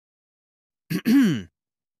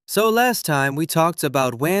So last time we talked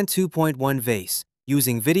about Wan 2.1 Vace,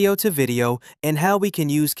 using video to video, and how we can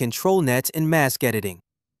use ControlNet in mask editing.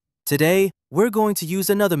 Today, we're going to use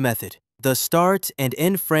another method, the start and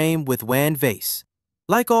end frame with Wan Vace.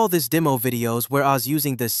 Like all these demo videos where I was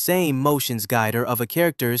using the same motions guider of a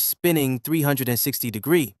character spinning 360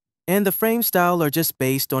 degrees, and the frame style are just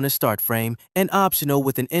based on a start frame and optional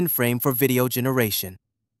with an end frame for video generation.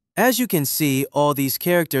 As you can see, all these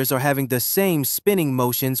characters are having the same spinning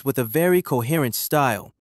motions with a very coherent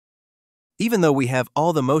style. Even though we have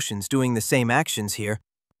all the motions doing the same actions here,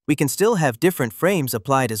 we can still have different frames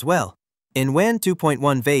applied as well. In Wan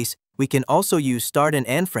 2.1 Vace, we can also use start and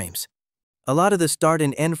end frames. A lot of the start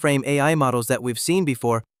and end frame AI models that we've seen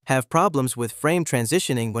before have problems with frame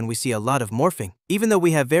transitioning when we see a lot of morphing. Even though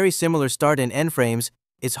we have very similar start and end frames,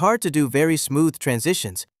 it's hard to do very smooth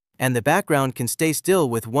transitions, and the background can stay still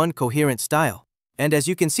with one coherent style. And as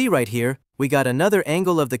you can see right here, we got another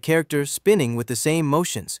angle of the character spinning with the same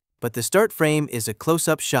motions, but the start frame is a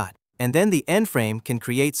close-up shot, and then the end frame can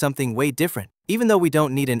create something way different. Even though we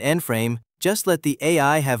don't need an end frame, just let the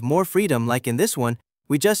AI have more freedom. Like in this one,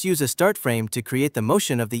 we just use a start frame to create the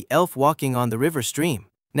motion of the elf walking on the river stream.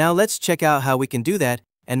 Now let's check out how we can do that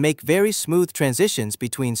and make very smooth transitions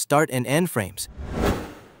between start and end frames.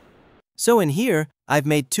 So in here, I've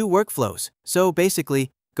made two workflows, so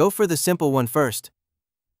basically, go for the simple one first.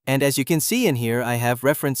 And as you can see in here, I have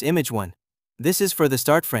reference image 1. This is for the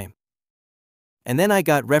start frame. And then I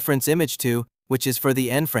got reference image 2, which is for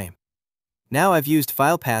the end frame. Now I've used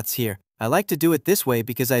file paths here. I like to do it this way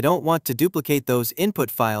because I don't want to duplicate those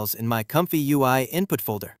input files in my Comfy UI input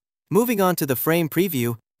folder. Moving on to the frame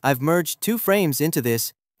preview, I've merged two frames into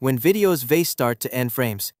this When Videos Vace Start to end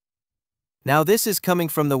frames. Now this is coming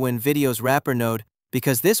from the When Videos wrapper node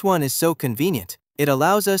because this one is so convenient. It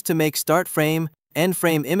allows us to make start frame, end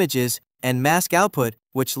frame images, and mask output,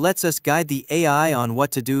 which lets us guide the AI on what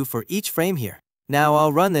to do for each frame here. Now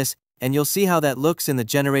I'll run this, and you'll see how that looks in the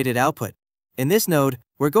generated output. In this node,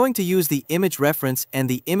 we're going to use the image reference and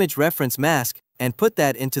the image reference mask and put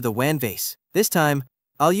that into the Wan Vace. This time,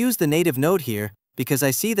 I'll use the native node here because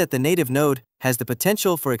I see that the native node has the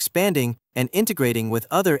potential for expanding and integrating with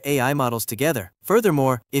other AI models together.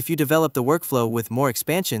 Furthermore, if you develop the workflow with more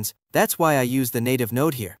expansions, that's why I use the native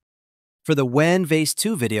node here. For the Wan Vace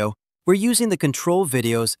 2 video, we're using the control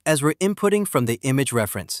videos as we're inputting from the image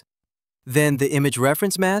reference. Then the image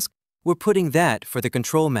reference mask, we're putting that for the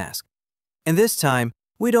control mask. And this time,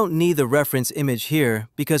 we don't need the reference image here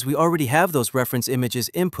because we already have those reference images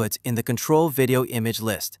input in the control video image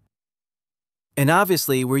list. And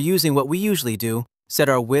obviously, we're using what we usually do, set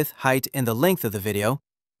our width, height, and the length of the video.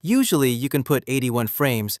 Usually, you can put 81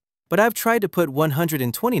 frames, but I've tried to put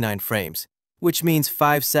 129 frames, which means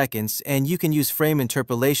 5 seconds, and you can use frame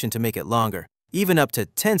interpolation to make it longer, even up to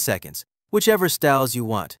 10 seconds, whichever styles you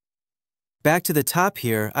want. Back to the top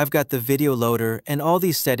here, I've got the video loader and all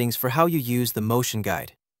these settings for how you use the motion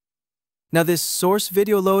guide. Now this source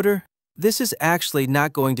video loader, this is actually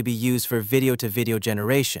not going to be used for video-to-video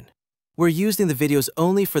generation. We're using the videos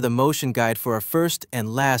only for the motion guide for our first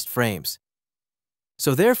and last frames.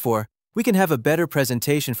 So therefore, we can have a better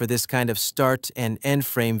presentation for this kind of start and end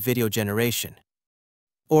frame video generation.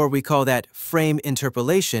 Or we call that frame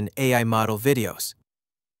interpolation AI model videos.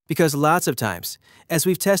 Because lots of times, as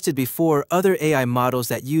we've tested before other AI models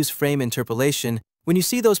that use frame interpolation, when you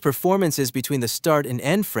see those performances between the start and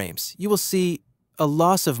end frames, you will see a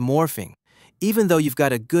loss of morphing. Even though you've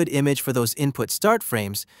got a good image for those input start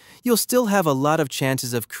frames, you'll still have a lot of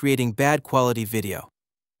chances of creating bad quality video.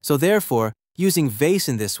 So therefore, using Vace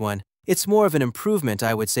in this one, it's more of an improvement,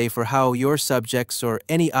 I would say, for how your subjects or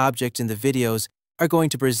any object in the videos are going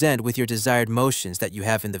to present with your desired motions that you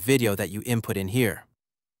have in the video that you input in here.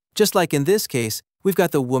 Just like in this case, we've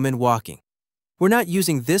got the woman walking. We're not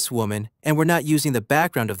using this woman, and we're not using the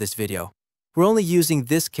background of this video. We're only using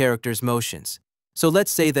this character's motions. So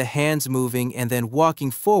let's say the hands moving and then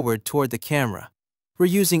walking forward toward the camera. We're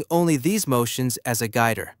using only these motions as a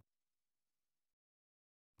guider.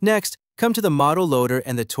 Next, come to the model loader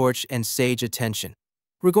and the torch and sage attention.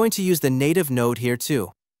 We're going to use the native node here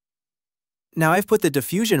too. Now I've put the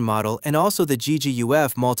diffusion model and also the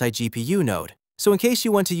GGUF multi-GPU node. So in case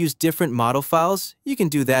you want to use different model files, you can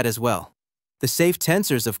do that as well. The safe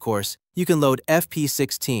tensors, of course, you can load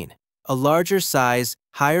FP16, a larger size,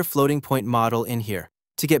 higher floating point model in here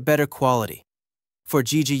to get better quality. For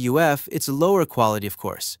GGUF, it's lower quality, of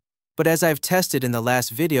course. But as I've tested in the last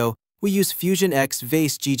video, we use Fusion X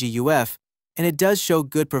Vace GGUF, and it does show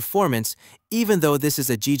good performance even though this is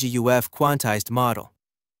a GGUF quantized model.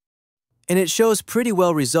 And it shows pretty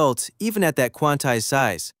well results even at that quantized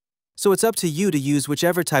size. So it's up to you to use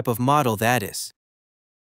whichever type of model that is.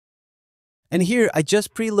 And here, I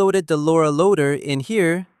just preloaded the LoRa loader in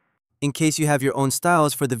here in case you have your own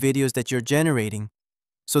styles for the videos that you're generating.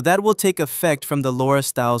 So that will take effect from the LoRa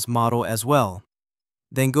styles model as well.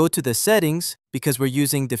 Then go to the settings, because we're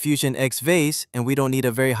using Diffusion X Vace and we don't need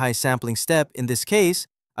a very high sampling step in this case.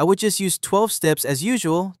 I would just use 12 steps as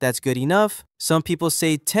usual, that's good enough. Some people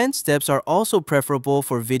say 10 steps are also preferable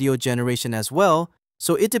for video generation as well,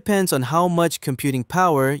 so it depends on how much computing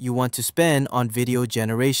power you want to spend on video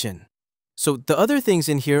generation. So the other things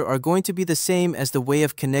in here are going to be the same as the way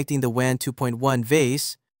of connecting the Wan 2.1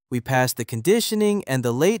 Vace. We pass the conditioning and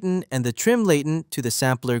the latent and the trim latent to the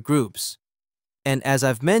sampler groups. And as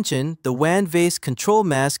I've mentioned, the Wan Vace control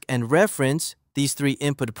mask and reference, these three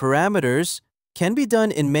input parameters, can be done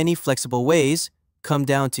in many flexible ways. Come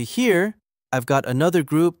down to here, I've got another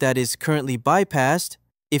group that is currently bypassed.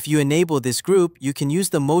 If you enable this group, you can use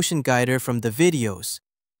the motion guider from the videos.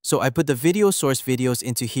 So I put the video source videos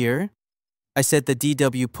into here. I set the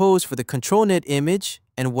DW Pose for the ControlNet image,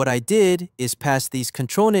 and what I did is pass these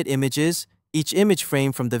ControlNet images, each image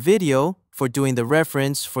frame from the video, for doing the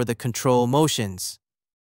reference for the control motions.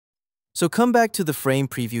 So come back to the frame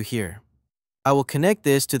preview here. I will connect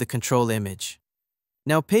this to the control image.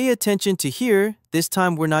 Now pay attention to here, this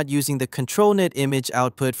time we're not using the ControlNet image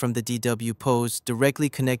output from the DW Pose directly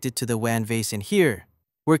connected to the Wan Vace in here.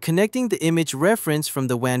 We're connecting the image reference from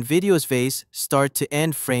the Wan Videos Vace start to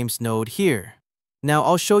end frames node here. Now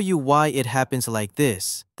I'll show you why it happens like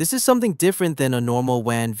this. This is something different than a normal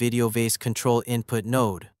Wan Video Vace control input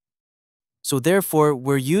node. So therefore,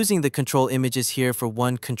 we're using the control images here for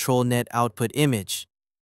one ControlNet output image.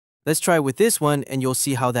 Let's try with this one and you'll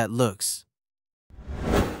see how that looks.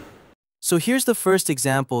 So here's the first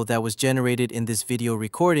example that was generated in this video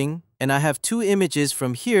recording, and I have two images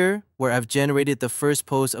from here where I've generated the first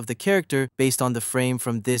pose of the character based on the frame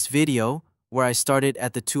from this video, where I started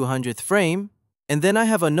at the 200th frame, and then I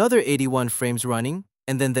have another 81 frames running,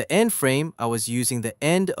 and then the end frame, I was using the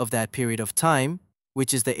end of that period of time,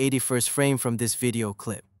 which is the 81st frame from this video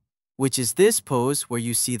clip, which is this pose where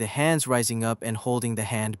you see the hands rising up and holding the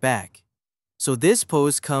hand back. So this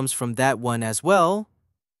pose comes from that one as well,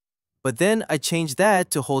 but then I changed that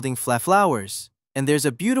to holding flat flowers. And there's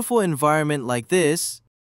a beautiful environment like this.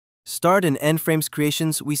 Start and end frames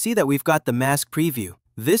creations, we see that we've got the mask preview.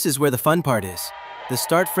 This is where the fun part is. The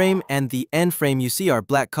start frame and the end frame you see are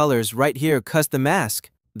black colors right here, custom mask.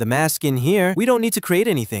 The mask in here, we don't need to create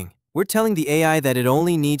anything. We're telling the AI that it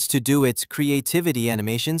only needs to do its creativity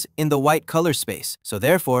animations in the white color space. So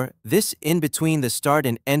therefore, this in between the start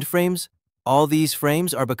and end frames, all these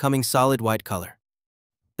frames are becoming solid white color.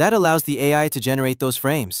 That allows the AI to generate those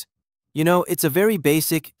frames. You know, it's a very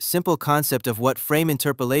basic, simple concept of what frame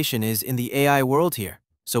interpolation is in the AI world here.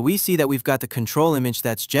 So we see that we've got the control image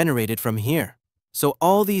that's generated from here. So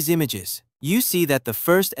all these images, you see that the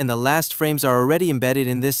first and the last frames are already embedded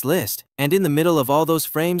in this list, and in the middle of all those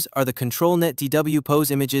frames are the ControlNet DW Pose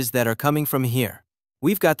images that are coming from here.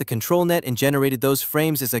 We've got the ControlNet and generated those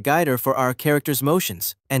frames as a guider for our character's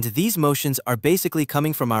motions. And these motions are basically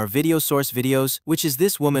coming from our video source videos, which is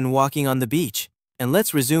this woman walking on the beach. And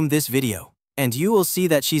let's resume this video. And you will see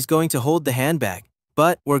that she's going to hold the handbag.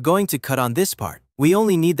 But we're going to cut on this part. We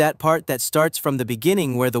only need that part that starts from the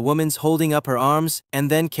beginning where the woman's holding up her arms and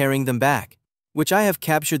then carrying them back, which I have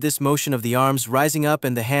captured this motion of the arms rising up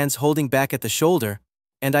and the hands holding back at the shoulder.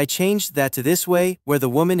 And I changed that to this way, where the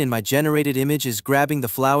woman in my generated image is grabbing the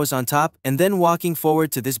flowers on top and then walking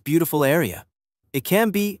forward to this beautiful area. It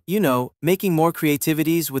can be, you know, making more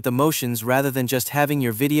creativities with the motions rather than just having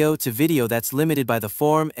your video to video that's limited by the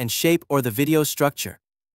form and shape or the video structure.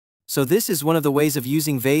 So this is one of the ways of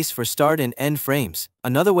using Vace for start and end frames.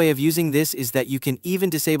 Another way of using this is that you can even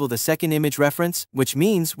disable the second image reference, which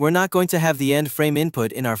means we're not going to have the end frame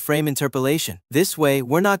input in our frame interpolation. This way,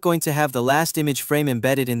 we're not going to have the last image frame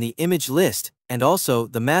embedded in the image list, and also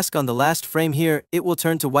the mask on the last frame here, it will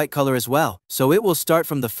turn to white color as well. So it will start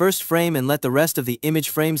from the first frame and let the rest of the image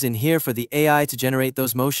frames in here for the AI to generate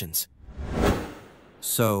those motions.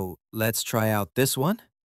 So let's try out this one.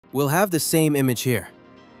 We'll have the same image here.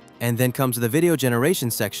 And then comes the video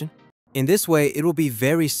generation section. In this way, it will be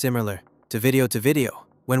very similar to video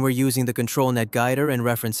when we're using the ControlNet guider and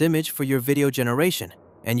reference image for your video generation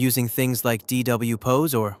and using things like DW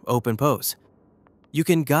Pose or Open Pose. You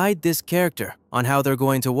can guide this character on how they're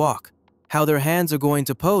going to walk, how their hands are going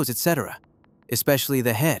to pose, etc. Especially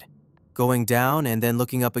the head, going down and then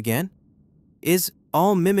looking up again, is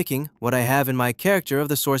all mimicking what I have in my character of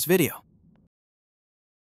the source video.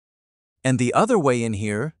 And the other way in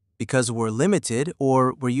here, because we're limited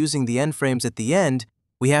or we're using the end frames at the end,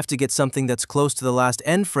 we have to get something that's close to the last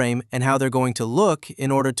end frame and how they're going to look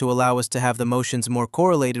in order to allow us to have the motions more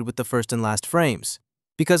correlated with the first and last frames.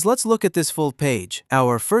 Because let's look at this full page.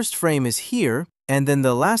 Our first frame is here, and then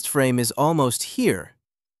the last frame is almost here,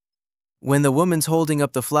 when the woman's holding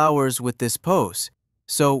up the flowers with this pose.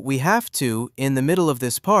 So we have to, in the middle of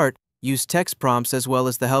this part, use text prompts as well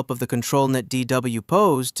as the help of the ControlNet DW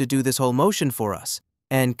Pose to do this whole motion for us,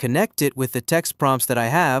 and connect it with the text prompts that I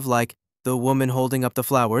have, like the woman holding up the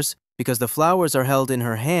flowers. Because the flowers are held in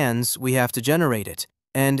her hands, we have to generate it.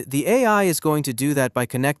 And the AI is going to do that by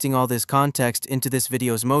connecting all this context into this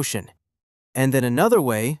video's motion. And then another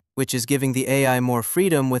way, which is giving the AI more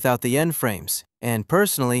freedom without the end frames. And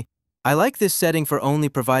personally, I like this setting for only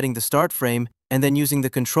providing the start frame and then using the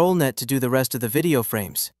ControlNet to do the rest of the video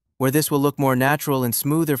frames, where this will look more natural and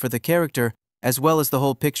smoother for the character as well as the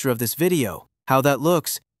whole picture of this video. How that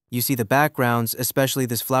looks, you see the backgrounds, especially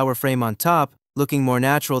this flower frame on top, looking more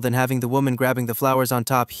natural than having the woman grabbing the flowers on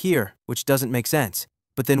top here, which doesn't make sense.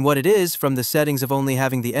 But then what it is from the settings of only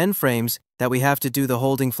having the end frames that we have to do the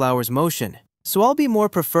holding flowers motion. So I'll be more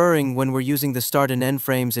preferring when we're using the start and end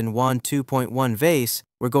frames in Wan 2.1 Vace,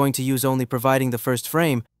 we're going to use only providing the first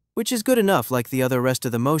frame, which is good enough like the other rest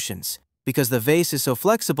of the motions, because the Vace is so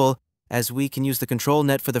flexible as we can use the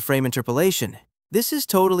ControlNet for the frame interpolation. This is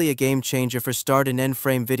totally a game changer for start and end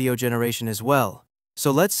frame video generation as well.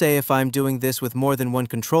 So let's say if I'm doing this with more than one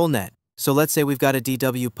ControlNet. So let's say we've got a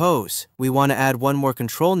DW pose. We want to add one more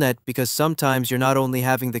ControlNet because sometimes you're not only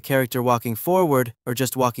having the character walking forward or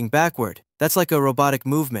just walking backward. That's like a robotic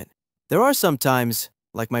movement. There are some times,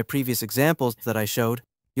 like my previous examples that I showed,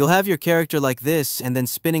 you'll have your character like this and then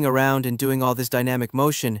spinning around and doing all this dynamic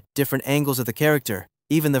motion, different angles of the character.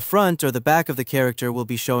 Even the front or the back of the character will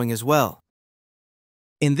be showing as well.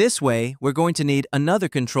 In this way, we're going to need another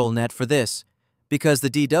ControlNet for this. Because the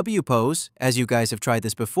DW pose, as you guys have tried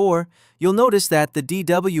this before, you'll notice that the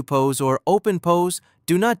DW pose or open pose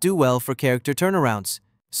do not do well for character turnarounds.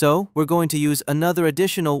 So we're going to use another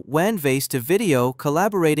additional Wan Vace to video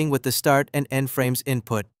collaborating with the start and end frames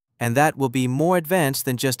input. And that will be more advanced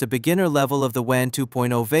than just a beginner level of the Wan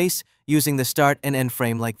 2.0 Vace using the start and end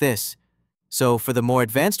frame like this. So for the more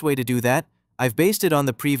advanced way to do that, I've based it on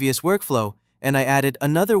the previous workflow, and I added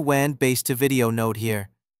another Wan Vace to video node here,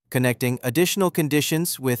 connecting additional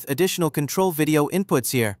conditions with additional control video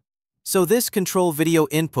inputs here. So this control video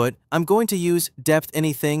input, I'm going to use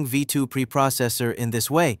DepthAnything v2 preprocessor in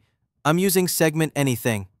this way. I'm using segment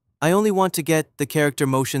anything. I only want to get the character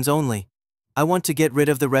motions only. I want to get rid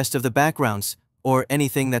of the rest of the backgrounds, or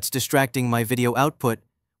anything that's distracting my video output.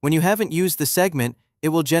 When you haven't used the segment, it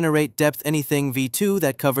will generate DepthAnything v2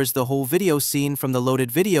 that covers the whole video scene from the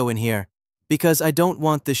loaded video in here. Because I don't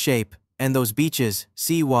want the shape, and those beaches,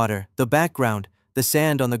 seawater, the background, the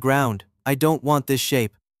sand on the ground. I don't want this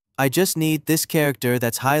shape. I just need this character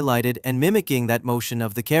that's highlighted and mimicking that motion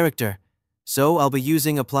of the character. So I'll be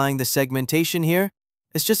using applying the segmentation here.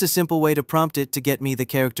 It's just a simple way to prompt it to get me the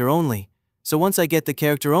character only. So once I get the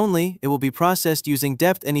character only, it will be processed using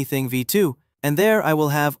DepthAnything v2, and there I will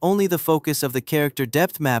have only the focus of the character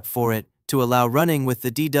depth map for it, to allow running with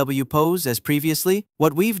the DW pose as previously.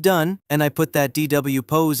 What we've done, and I put that DW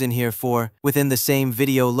pose in here for, within the same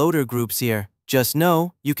video loader groups here. Just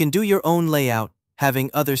know, you can do your own layout,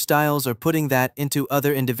 having other styles or putting that into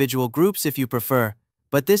other individual groups if you prefer.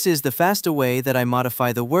 But this is the faster way that I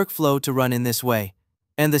modify the workflow to run in this way.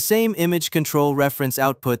 And the same image control reference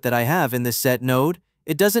output that I have in the set node,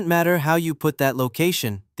 it doesn't matter how you put that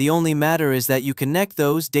location. The only matter is that you connect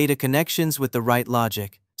those data connections with the right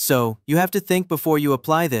logic. So, you have to think before you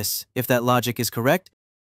apply this, if that logic is correct.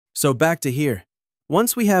 So back to here.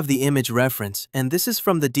 Once we have the image reference, and this is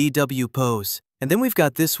from the DW pose, and then we've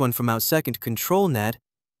got this one from our second ControlNet,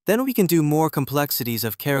 then we can do more complexities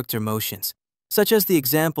of character motions, such as the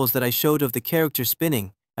examples that I showed of the character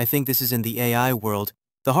spinning. I think this is in the AI world.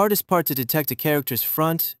 The hardest part to detect a character's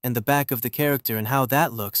front and the back of the character and how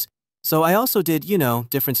that looks. So I also did,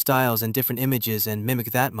 different styles and different images and mimic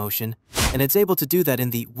that motion, and it's able to do that in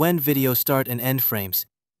the when video start and end frames.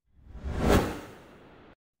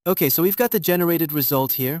 Okay, so we've got the generated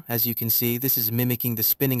result here. As you can see, this is mimicking the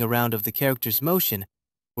spinning around of the character's motion.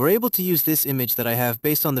 We're able to use this image that I have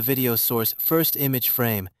based on the video source first image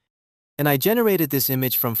frame. And I generated this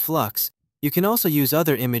image from Flux. You can also use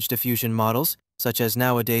other image diffusion models, such as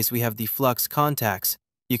nowadays we have the Flux contacts.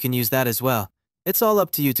 You can use that as well. It's all up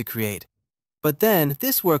to you to create. But then,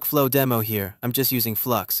 this workflow demo here, I'm just using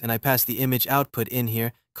Flux, and I pass the image output in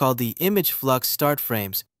here, called the image Flux start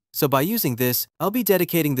frames. So by using this, I'll be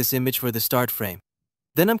dedicating this image for the start frame.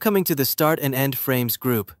 Then I'm coming to the start and end frames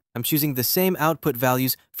group. I'm choosing the same output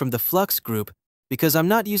values from the Flux group, because I'm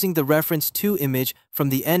not using the reference to image from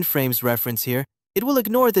the end frames reference here, it will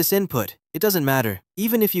ignore this input. It doesn't matter.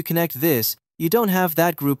 Even if you connect this, you don't have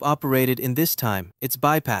that group operated in this time. It's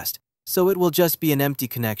bypassed, so it will just be an empty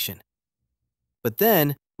connection. But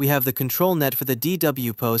then, we have the ControlNet for the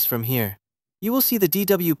DW pose from here. You will see the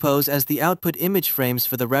DW pose as the output image frames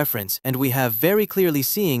for the reference, and we have very clearly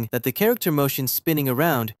seeing that the character motion spinning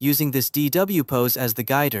around using this DW pose as the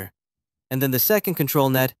guider. And then the second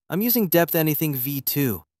ControlNet, I'm using DepthAnything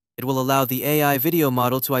v2. It will allow the AI video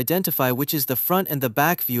model to identify which is the front and the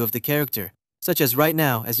back view of the character, such as right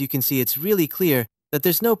now. As you can see, it's really clear that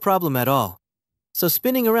there's no problem at all. So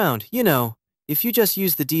spinning around, if you just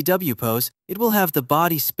use the DW pose, it will have the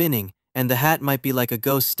body spinning, and the hat might be like a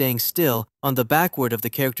ghost staying still on the backward of the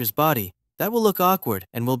character's body. That will look awkward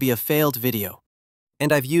and will be a failed video.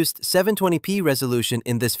 And I've used 720p resolution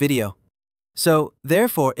in this video. So,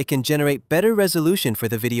 therefore, it can generate better resolution for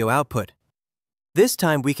the video output. This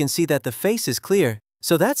time we can see that the face is clear,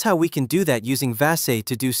 so that's how we can do that using Vace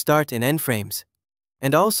to do start and end frames.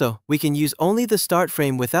 And also, we can use only the start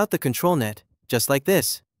frame without the ControlNet, just like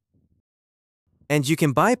this. And you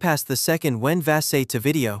can bypass the second when Vace to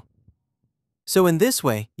video. So in this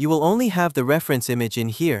way, you will only have the reference image in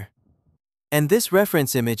here. And this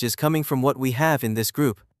reference image is coming from what we have in this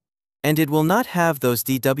group. And it will not have those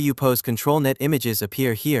DW Pose ControlNet images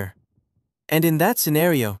appear here. And in that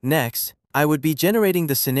scenario, next, I would be generating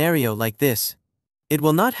the scenario like this. It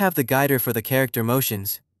will not have the guider for the character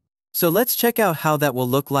motions. So let's check out how that will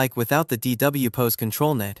look like without the DW Pose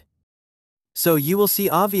ControlNet. So you will see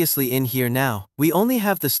obviously in here now, we only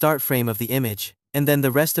have the start frame of the image, and then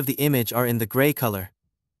the rest of the image are in the gray color.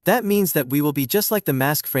 That means that we will be just like the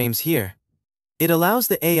mask frames here. It allows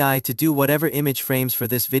the AI to do whatever image frames for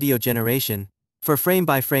this video generation, for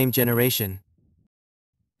frame-by-frame generation.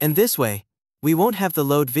 And this way, we won't have the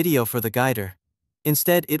load video for the guider.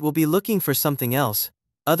 Instead, it will be looking for something else,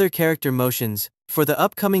 other character motions, for the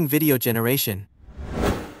upcoming video generation.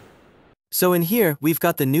 So in here, we've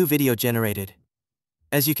got the new video generated.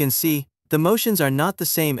 As you can see, the motions are not the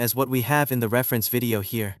same as what we have in the reference video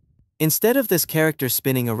here. Instead of this character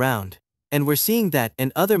spinning around, and we're seeing that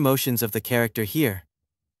and other motions of the character here.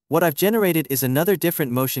 What I've generated is another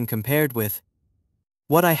different motion compared with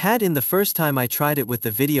what I had in the first time I tried it with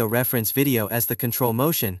the video reference video as the control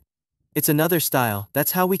motion. It's another style.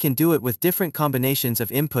 That's how we can do it with different combinations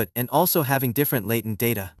of input and also having different latent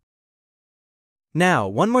data. Now,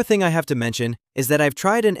 one more thing I have to mention is that I've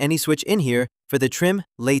tried an AnySwitch in here for the trim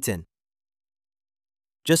latent.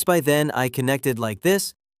 Just by then, I connected like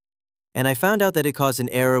this, and I found out that it caused an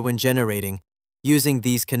error when generating, using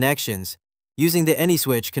these connections, using the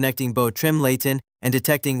AnySwitch connecting both trim latent and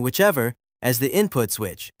detecting whichever as the input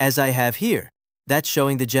switch, as I have here. That's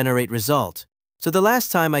showing the generate result. So the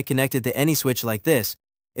last time I connected the AnySwitch like this,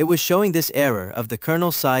 it was showing this error of the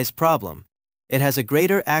kernel size problem. It has a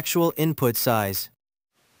greater actual input size.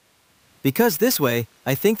 Because this way,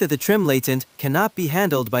 I think that the trim latent cannot be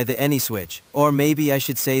handled by the AnySwitch, or maybe I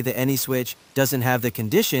should say the AnySwitch doesn't have the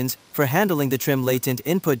conditions for handling the trim latent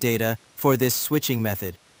input data for this switching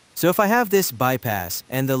method. So if I have this bypass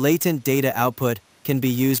and the latent data output can be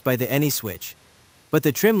used by the AnySwitch, but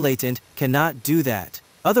the trim latent cannot do that.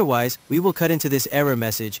 Otherwise, we will cut into this error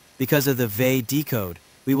message because of the Vace decode.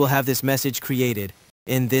 We will have this message created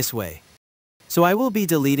in this way. So I will be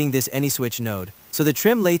deleting this AnySwitch node, so the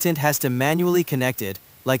trim latent has to manually connect it,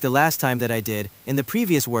 like the last time that I did in the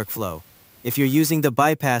previous workflow, if you're using the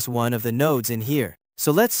bypass one of the nodes in here.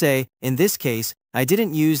 So let's say, in this case, I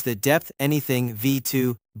didn't use the DepthAnything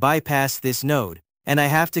v2 bypass this node, and I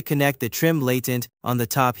have to connect the trim latent on the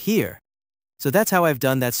top here. So that's how I've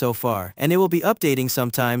done that so far, and it will be updating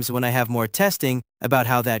sometimes when I have more testing about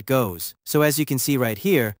how that goes. So as you can see right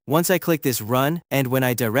here, once I click this run, and when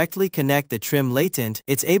I directly connect the trim latent,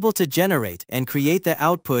 it's able to generate and create the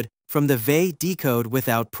output from the Vace decode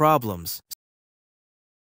without problems.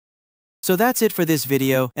 So that's it for this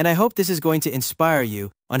video, and I hope this is going to inspire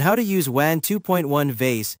you on how to use Wan 2.1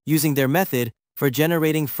 Vace using their method for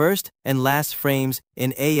generating first and last frames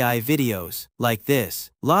in AI videos, like this.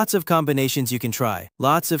 Lots of combinations you can try,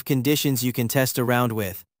 lots of conditions you can test around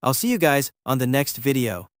with. I'll see you guys on the next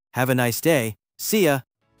video. Have a nice day. See ya.